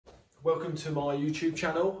Welcome to my YouTube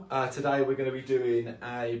channel. Today we're going to be doing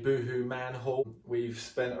a Boohoo man haul. We've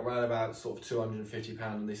spent around about sort of £250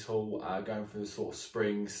 on this haul, going for the sort of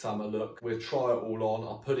spring summer look. We'll try it all on.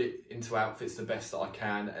 I'll put it into outfits the best that I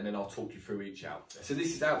can, and then I'll talk you through each outfit. So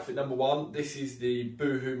this is outfit number one. This is the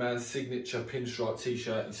Boohoo man signature pinstripe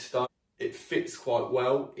t-shirt in stone. It fits quite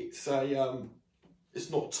well. It's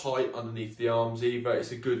not tight underneath the arms either.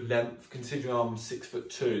 It's a good length. Considering I'm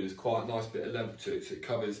 6'2", there's quite a nice bit of length to it, so it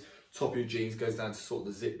covers top of your jeans, goes down to sort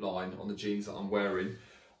of the zip line on the jeans that I'm wearing.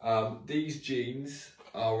 These jeans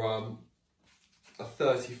are a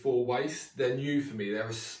 34 waist. They're new for me. They're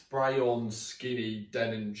a spray-on skinny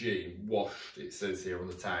denim jean, washed, it says here on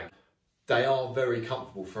the tag. They are very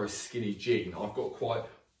comfortable for a skinny jean. I've got quite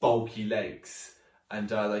bulky legs, and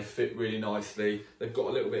they fit really nicely. They've got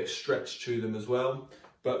a little bit of stretch to them as well,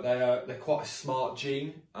 but they're quite a smart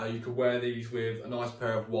jean. You could wear these with a nice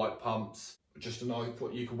pair of white pumps. Just a nice,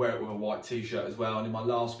 you could wear it with a white t-shirt as well. And in my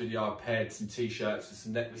last video, I paired some t-shirts and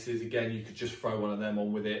some necklaces. Again, you could just throw one of them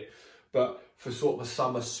on with it. But for sort of a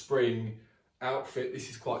summer, spring outfit, this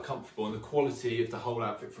is quite comfortable. And the quality of the whole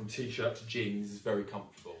outfit from t-shirt to jeans is very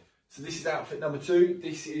comfortable. So this is outfit number two.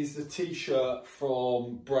 This is the t-shirt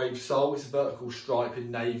from Brave Soul. It's a vertical stripe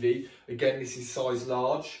in navy. Again, this is size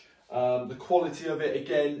large. The quality of it,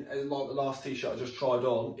 again, like the last t-shirt I just tried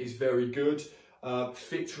on, is very good.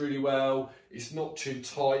 Fits really well. It's not too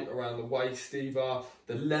tight around the waist either.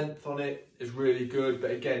 The length on it is really good,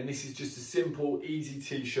 but again, this is just a simple, easy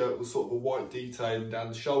t-shirt with sort of a white detailing down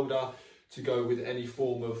the shoulder to go with any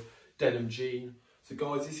form of denim jean. So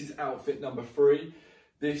guys, this is outfit number three.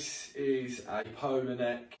 This is a polo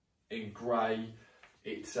neck in grey.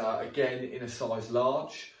 It's again in a size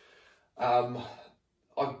large.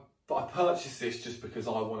 I purchased this just because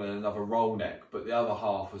I wanted another roll neck, but the other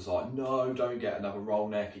half was like, no, don't get another roll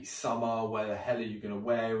neck. It's summer. Where the hell are you going to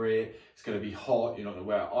wear it? It's going to be hot. You're not going to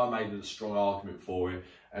wear it. I made a strong argument for it,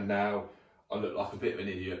 and now I look like a bit of an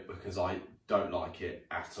idiot because I don't like it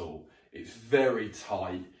at all. It's very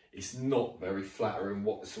tight. It's not very flattering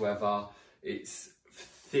whatsoever. It's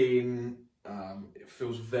thin. It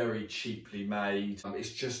feels very cheaply made.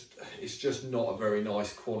 It's just not a very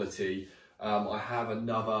nice quality. I have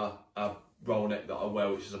another roll neck that I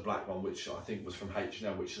wear, which is a black one, which I think was from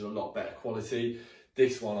H&M, which is a lot better quality.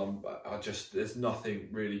 This one, there's nothing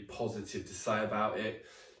really positive to say about it.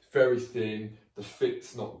 It's very thin, the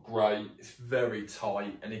fit's not great, it's very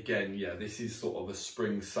tight, and again, yeah, this is sort of a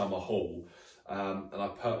spring summer haul, and I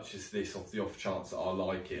purchased this off the off chance that I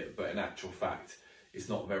like it, but in actual fact, it's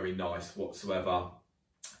not very nice whatsoever.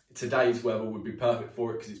 Today's weather would be perfect for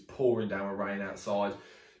it because it's pouring down with rain outside.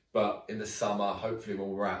 But in the summer, hopefully when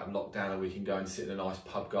we're out of lockdown and we can go and sit in a nice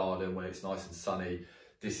pub garden where it's nice and sunny,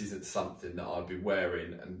 this isn't something that I'd be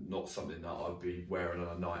wearing, and not something that I'd be wearing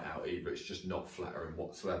on a night out either. It's just not flattering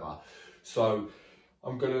whatsoever. So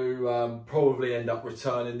I'm going to probably end up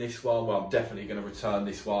returning this one. Well, I'm definitely going to return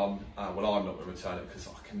this one. Well, I'm not going to return it because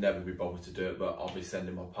I can never be bothered to do it, but I'll be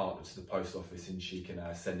sending my partner to the post office and she can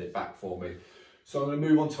send it back for me. So I'm going to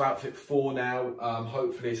move on to outfit four now.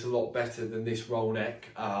 Hopefully it's a lot better than this roll neck.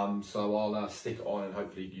 So I'll stick it on and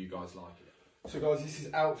hopefully you guys like it. So guys, this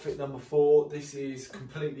is outfit number four. This is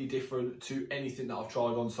completely different to anything that I've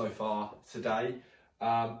tried on so far today.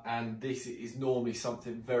 And this is normally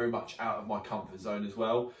something very much out of my comfort zone as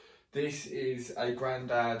well. This is a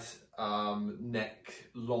Grandad neck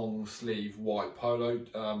long sleeve white polo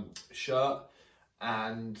shirt.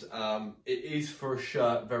 And it is for a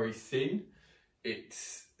shirt very thin.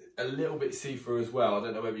 It's a little bit see-through as well. I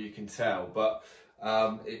don't know whether you can tell, but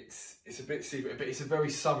it's a bit see-through, but it's a very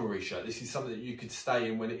summery shirt. This is something that you could stay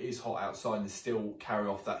in when it is hot outside and still carry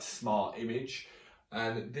off that smart image.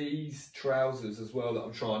 And these trousers as well that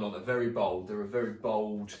I'm trying on are very bold. They're a very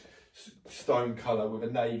bold stone colour with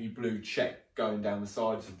a navy blue check going down the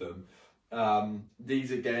sides of them. These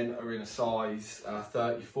again are in a size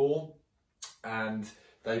 34, and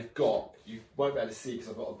they've got, you won't be able to see because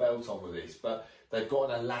I've got a belt on with this, but they've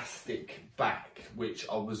got an elastic back, which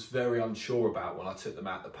I was very unsure about when I took them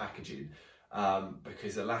out of the packaging,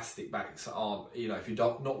 because elastic backs aren't, you know, if you're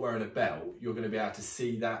not wearing a belt, you're going to be able to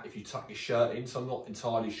see that if you tuck your shirt in, so I'm not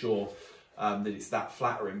entirely sure that it's that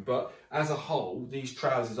flattering. But as a whole, these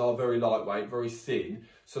trousers are very lightweight, very thin,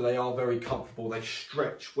 so they are very comfortable, they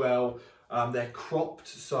stretch well. They're cropped,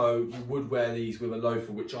 so you would wear these with a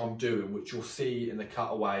loafer, which I'm doing, which you'll see in the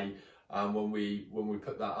cutaway when we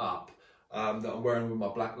put that up. that I'm wearing with my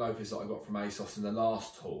black loafers that I got from ASOS in the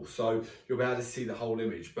last haul. So you'll be able to see the whole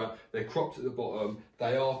image, but they're cropped at the bottom.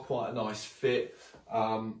 They are quite a nice fit,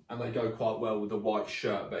 and they go quite well with the white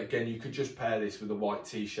shirt. But again, you could just pair this with a white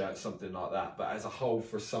t-shirt, something like that. But as a whole,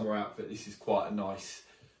 for a summer outfit, this is quite a nice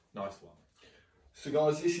one. So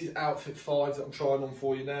guys, this is outfit 5 that I'm trying on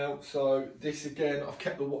for you now. So this again, I've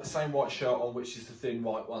kept the same white shirt on, which is the thin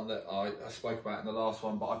white one that I spoke about in the last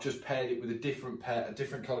one, but I've just paired it with a different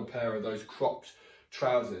coloured pair of those cropped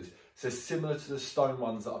trousers. So similar to the stone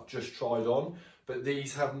ones that I've just tried on, but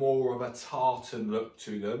these have more of a tartan look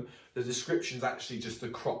to them. The description's actually just a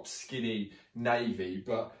cropped skinny navy,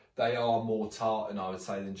 but they are more tartan, I would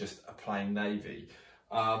say, than just a plain navy.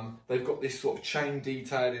 They've got this sort of chain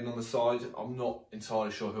detailing on the side. I'm not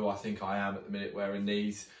entirely sure who I think I am at the minute wearing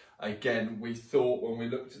these. Again, we thought when we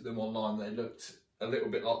looked at them online, they looked a little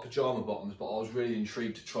bit like pyjama bottoms, but I was really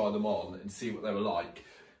intrigued to try them on and see what they were like.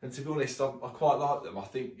 And to be honest, I quite like them. I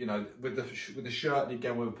think, you know, with the shirt, and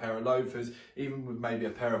again with a pair of loafers, even with maybe a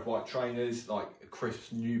pair of white trainers, like a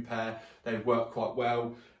crisp new pair, they work quite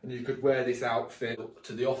well. And you could wear this outfit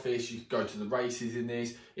to the office, you could go to the races in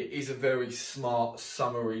this. It is a very smart,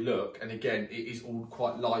 summery look. And again, it is all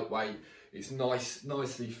quite lightweight. It's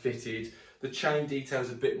nicely fitted. The chain detail's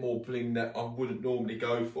a bit more bling that I wouldn't normally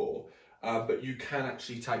go for. But you can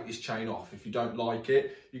actually take this chain off. If you don't like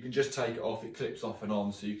it, you can just take it off. It clips off and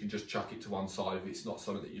on, so you can just chuck it to one side if it's not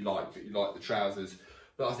something that you like, but you like the trousers.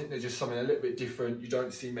 But I think they're just something a little bit different. You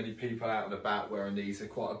don't see many people out and about wearing these. They're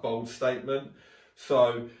quite a bold statement.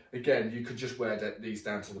 So again, you could just wear these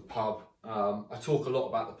down to the pub. I talk a lot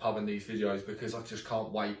about the pub in these videos because I just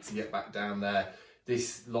can't wait to get back down there.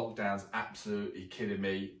 This lockdown's absolutely killing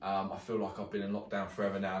me. I feel like I've been in lockdown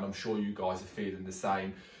forever now, and I'm sure you guys are feeling the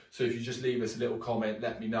same. So if you just leave us a little comment,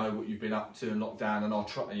 let me know what you've been up to in lockdown, and I'll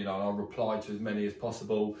try, you know, and I'll reply to as many as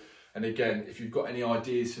possible. And again, if you've got any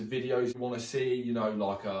ideas for videos you want to see, you know,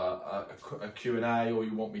 like a Q&A, or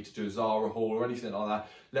you want me to do a Zara haul or anything like that,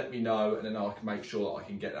 let me know, and then I can make sure that I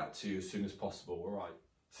can get that to you as soon as possible. All right.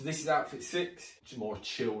 So this is outfit 6, which is more a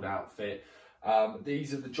chilled outfit.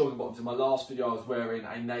 These are the jogging bottoms. In my last video, I was wearing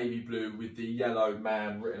a navy blue with the yellow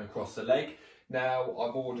man written across the leg. Now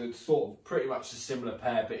I've ordered sort of pretty much a similar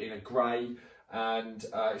pair, but in a grey, and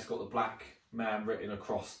it's got the black man written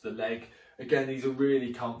across the leg. Again, these are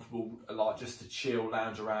really comfortable, like just to chill,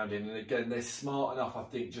 lounge around in. And again, they're smart enough, I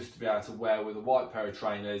think, just to be able to wear with a white pair of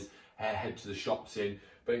trainers, head to the shops in.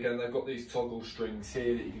 But again, they've got these toggle strings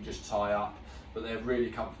here that you can just tie up, but they're really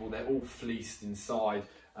comfortable. They're all fleeced inside,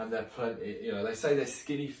 and they're plenty, you know, they say they're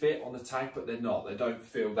skinny fit on the tag, but they're not. They don't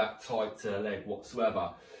feel that tight to the leg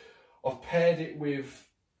whatsoever. I've paired it with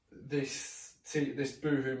this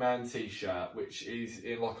Boohoo man t-shirt, which is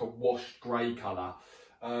in like a washed grey colour.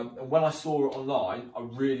 And when I saw it online, I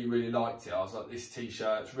really liked it. I was like, this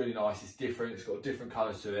t-shirt, it's really nice, it's different, it's got a different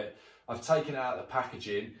colour to it. I've taken it out of the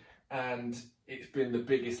packaging, and it's been the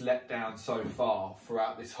biggest letdown so far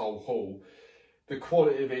throughout this whole haul. The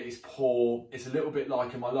quality of it is poor. It's a little bit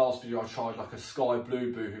like in my last video, I tried like a sky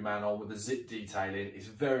blue Boohoo man on with the zip detailing. It's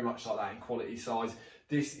very much like that in quality size.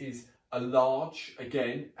 This is a large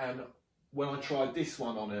again, and when I tried this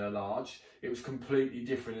one on in a large, it was completely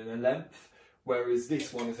different in the length. Whereas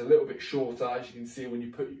this one is a little bit shorter. As you can see, when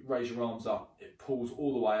you raise your arms up, it pulls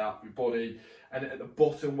all the way up your body. And at the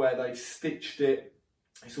bottom where they've stitched it,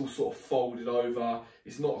 it's all sort of folded over.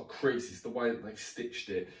 It's not a crease, it's the way that they've stitched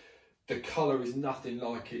it. The colour is nothing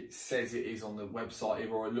like it says it is on the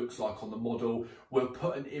website, or it looks like on the model. We'll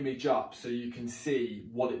put an image up so you can see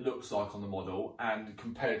what it looks like on the model, and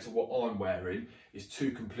compared to what I'm wearing, it's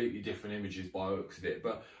two completely different images by the looks of it.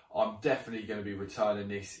 But I'm definitely going to be returning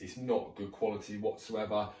this. It's not good quality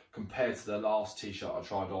whatsoever compared to the last t-shirt I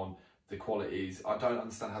tried on. The quality is, I don't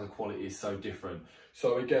understand how the quality is so different.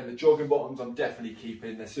 So again, the jogging bottoms I'm definitely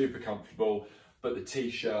keeping. They're super comfortable. But the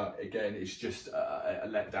t-shirt, again, is just a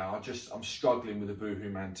letdown. I'm struggling with the Boohoo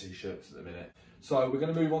man t-shirts at the minute. So we're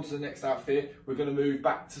going to move on to the next outfit. We're going to move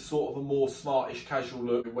back to sort of a more smartish casual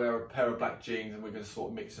look. We wear a pair of black jeans, and we're going to sort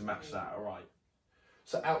of mix and match that, all right?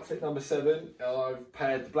 So outfit number 7, I've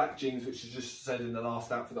paired the black jeans, which I just said in the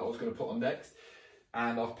last outfit that I was going to put on next.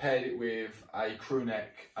 And I've paired it with a crew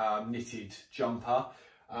neck knitted jumper.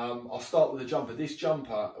 I'll start with the jumper. This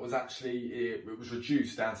jumper was actually, it was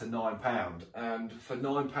reduced down to £9. And for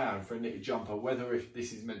 £9 for a knitted jumper, whether if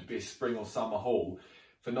this is meant to be a spring or summer haul,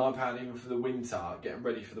 for £9 even for the winter, getting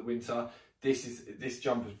ready for the winter, this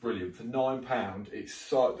jumper's brilliant. For £9, it's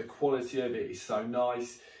so, the quality of it is so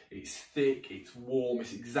nice. It's thick, it's warm,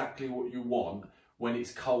 it's exactly what you want when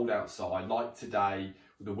it's cold outside, like today,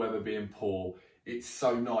 with the weather being poor. it's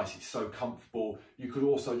so nice, it's so comfortable. You could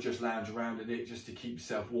also just lounge around in it just to keep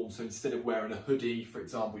yourself warm. So instead of wearing a hoodie, for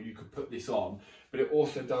example, you could put this on, but it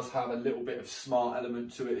also does have a little bit of smart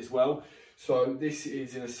element to it as well. So this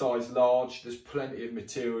is in a size large, there's plenty of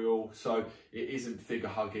material, so it isn't figure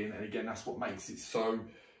hugging. And again, that's what makes it so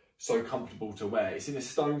comfortable to wear. It's in a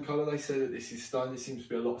stone colour. They say that this is stone. There seems to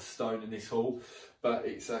be a lot of stone in this haul, but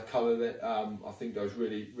it's a colour that I think goes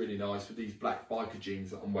really, really nice with these black biker jeans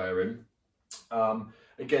that I'm wearing.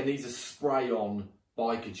 Again, these are spray-on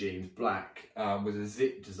biker jeans, black, with a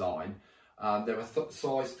zip design. They're a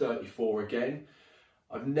size 34 again.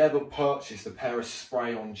 I've never purchased a pair of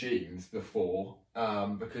spray-on jeans before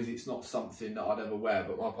because it's not something that I'd ever wear,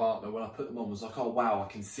 but my partner, when I put them on, was like, oh wow,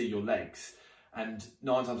 I can see your legs. And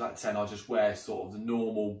 9 times out of 10, I just wear sort of the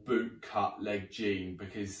normal boot cut leg jean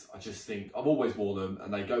because I just think, I've always worn them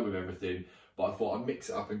and they go with everything, but I thought I'd mix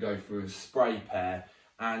it up and go for a spray pair.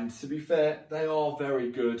 And to be fair, they are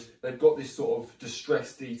very good. They've got this sort of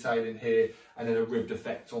distressed detailing here and then a ribbed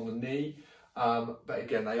effect on the knee. But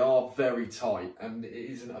again, they are very tight, and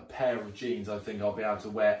it isn't a pair of jeans I think I'll be able to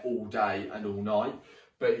wear all day and all night.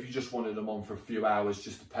 But if you just wanted them on for a few hours,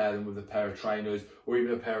 just to pair them with a pair of trainers or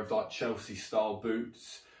even a pair of like Chelsea style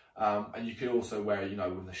boots, and you can also wear, you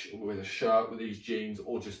know, with a shirt with these jeans,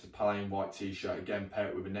 or just a plain white t-shirt, again, pair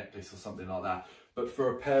it with a necklace or something like that. But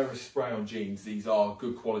for a pair of spray-on jeans, these are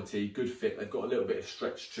good quality, good fit. They've got a little bit of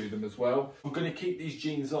stretch to them as well. We're going to keep these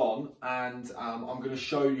jeans on, and I'm going to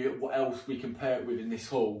show you what else we can pair it with in this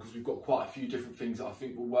haul, because we've got quite a few different things that I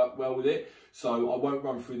think will work well with it. So I won't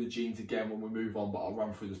run through the jeans again when we move on, but I'll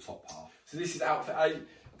run through the top half. So this is outfit 8.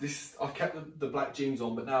 I've kept the black jeans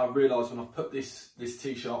on, but now I've realised when I've put this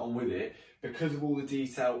t-shirt on with it, because of all the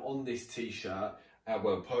detail on this t-shirt,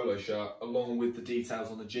 well, polo shirt, along with the details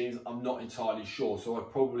on the jeans, I'm not entirely sure. So I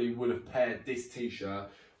probably would have paired this t-shirt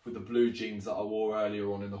with the blue jeans that I wore earlier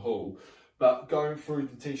on in the haul. But going through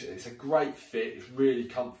the t-shirt, it's a great fit. It's really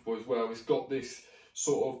comfortable as well. It's got this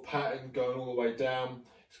sort of pattern going all the way down.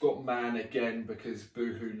 It's got man again, because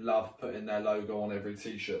Boohoo love putting their logo on every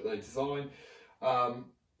t-shirt they design.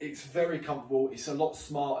 It's very comfortable. It's a lot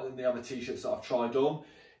smarter than the other t-shirts that I've tried on.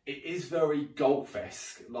 It is very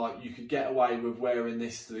golf-esque, like you could get away with wearing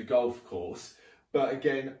this to the golf course. But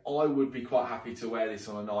again, I would be quite happy to wear this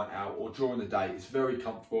on a night out or during the day. It's very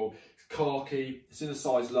comfortable, it's khaki, it's in a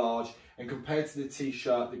size large, and compared to the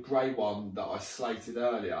t-shirt, the grey one that I slated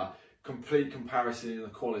earlier, complete comparison in the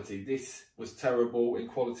quality. This was terrible in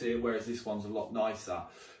quality, whereas this one's a lot nicer.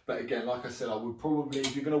 But again, like I said, I would probably,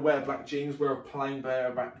 if you're going to wear black jeans, wear a plain pair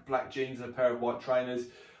of black jeans and a pair of white trainers.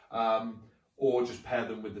 Or just pair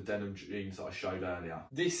them with the denim jeans that I showed earlier.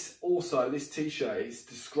 This t-shirt is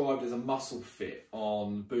described as a muscle fit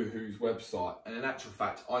on Boohoo's website, and in actual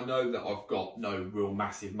fact, I know that I've got no real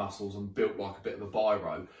massive muscles and built like a bit of a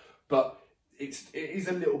biro, but it is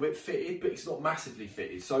a little bit fitted, but it's not massively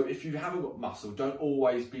fitted. So if you haven't got muscle, don't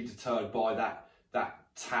always be deterred by that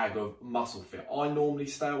tag of muscle fit. I normally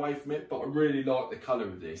stay away from it, but I really like the colour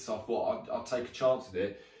of this, so I thought I'd take a chance with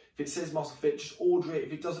it. If it says muscle fit, just order it.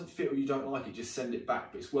 If it doesn't fit or you don't like it, just send it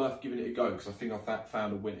back. But it's worth giving it a go, because I think I've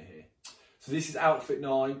found a winner here. So this is outfit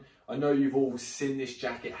 9. I know you've all seen this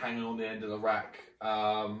jacket hanging on the end of the rack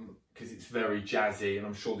because it's very jazzy, and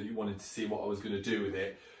I'm sure that you wanted to see what I was going to do with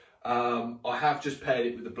it. I have just paired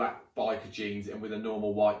it with the black biker jeans and with a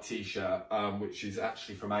normal white t-shirt, which is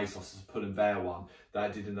actually from ASOS, as a pull and bear one that I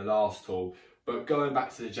did in the last haul. But going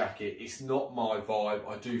back to the jacket, it's not my vibe.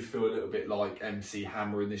 I do feel a little bit like MC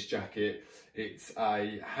Hammer in this jacket. It's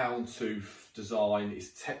a houndstooth design,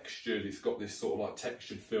 it's textured, it's got this sort of like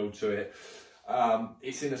textured feel to it.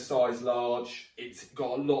 It's in a size large, it's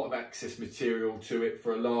got a lot of excess material to it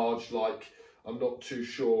for a large. Like, I'm not too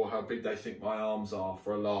sure how big they think my arms are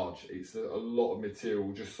for a large. It's a lot of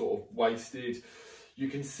material just sort of wasted. You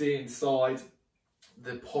can see inside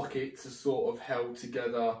the pockets are sort of held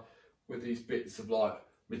together with these bits of like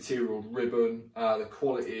material ribbon. The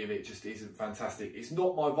quality of it just isn't fantastic. It's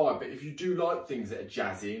not my vibe, but if you do like things that are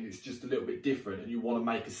jazzy and it's just a little bit different and you want to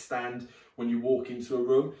make a stand when you walk into a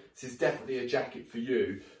room, this is definitely a jacket for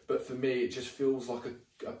you. But for me, it just feels like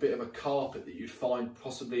a bit of a carpet that you'd find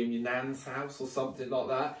possibly in your nan's house or something like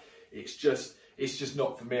that. It's just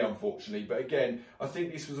not for me, unfortunately. But again, I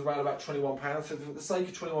think this was around about £21. So for the sake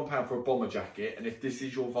of £21 for a bomber jacket, and if this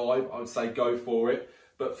is your vibe, I would say go for it.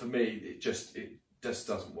 But for me, it just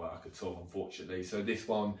doesn't work at all, unfortunately. So this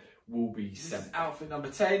one will be sent. Outfit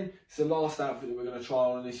number 10. It's the last outfit that we're going to try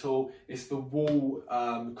on in this haul. It's the wool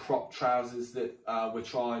crop trousers that we're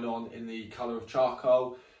trying on in the colour of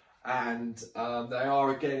charcoal. and they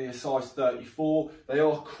are again in a size 34. They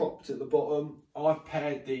are cropped at the bottom. I've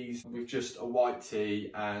paired these with just a white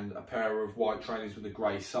tee and a pair of white trainers with a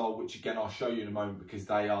grey sole, which again I'll show you in a moment because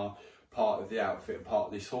they are part of the outfit and part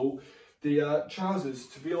of this haul. The trousers,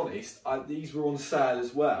 to be honest, these were on sale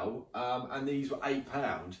as well, and these were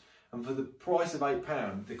 £8. And for the price of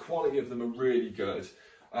 £8, the quality of them are really good.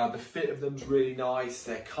 The fit of them's really nice,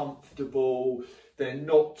 they're comfortable, they're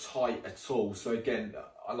not tight at all. So again,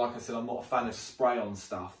 like I said, I'm not a fan of spray-on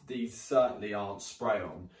stuff. These certainly aren't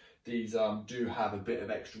spray-on. These do have a bit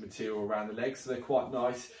of extra material around the legs, so they're quite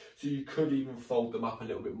nice. So you could even fold them up a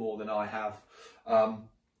little bit more than I have.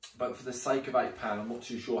 But for the sake of £8, I'm not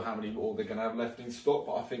too sure how many more they're going to have left in stock,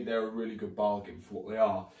 but I think they're a really good bargain for what they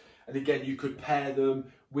are. And again, you could pair them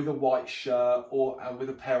with a white shirt and with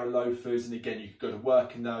a pair of loafers. And again, you could go to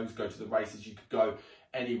work in those, go to the races, you could go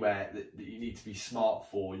anywhere that you need to be smart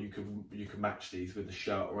for. You could match these with a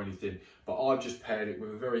shirt or anything. But I've just paired it with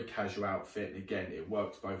a very casual outfit. And again, it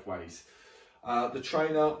works both ways. The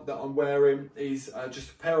trainer that I'm wearing is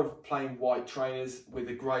just a pair of plain white trainers with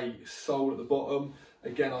a grey sole at the bottom.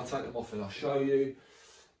 Again, I'll take them off and I'll show you.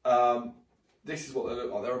 This is what they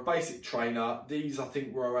look like. They're a basic trainer. These I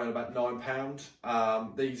think were around about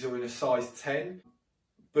 £9. These are in a size 10.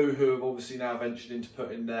 Boohoo have obviously now ventured into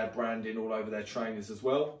putting their branding all over their trainers as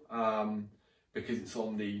well, because it's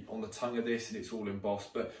on the tongue of this and it's all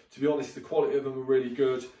embossed. But to be honest, the quality of them are really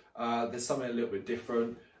good. There's something a little bit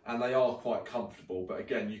different and they are quite comfortable. But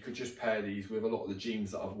again, you could just pair these with a lot of the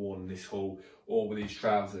jeans that I've worn in this haul or with these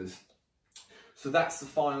trousers. So that's the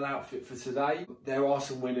final outfit for today. There are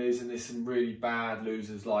some winners and there's some really bad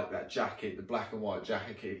losers, like that jacket, the black and white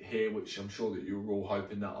jacket here, which I'm sure that you were all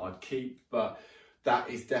hoping that I'd keep, but that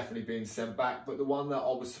is definitely being sent back. But the one that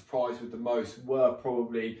I was surprised with the most were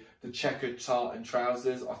probably the checkered tartan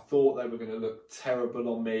trousers. I thought they were going to look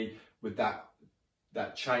terrible on me with that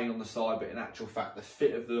chain on the side, but in actual fact, the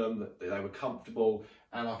fit of them, they were comfortable,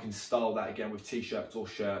 and I can style that again with t-shirts or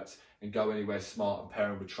shirts and go anywhere smart and pair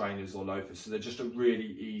them with trainers or loafers. So they're just a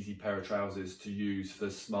really easy pair of trousers to use for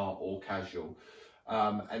smart or casual.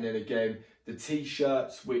 And then again, the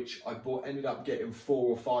t-shirts, which I ended up getting 4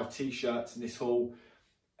 or 5 t-shirts in this haul.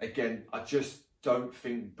 Again, I just don't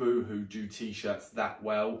think Boohoo do t-shirts that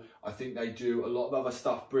well. I think they do a lot of other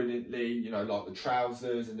stuff brilliantly, you know, like the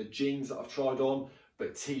trousers and the jeans that I've tried on,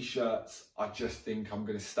 but t-shirts, I just think I'm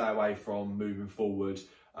going to stay away from moving forward.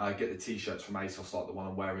 Get the t-shirts from ASOS like the one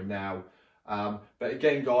I'm wearing now. But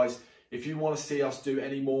again, guys, if you want to see us do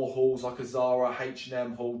any more hauls like a Zara,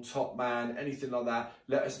 H&M haul, Top Man, anything like that,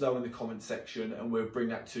 let us know in the comment section and we'll bring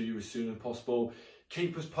that to you as soon as possible.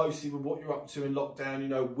 Keep us posted with what you're up to in lockdown. You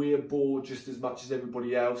know, we're bored just as much as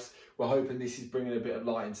everybody else. We're hoping this is bringing a bit of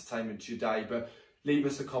light entertainment to your day, but leave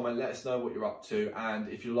us a comment, let us know what you're up to, and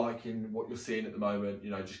if you're liking what you're seeing at the moment,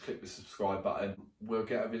 you know, just click the subscribe button. We'll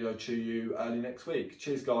get a video to you early next week.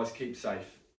 Cheers guys, keep safe.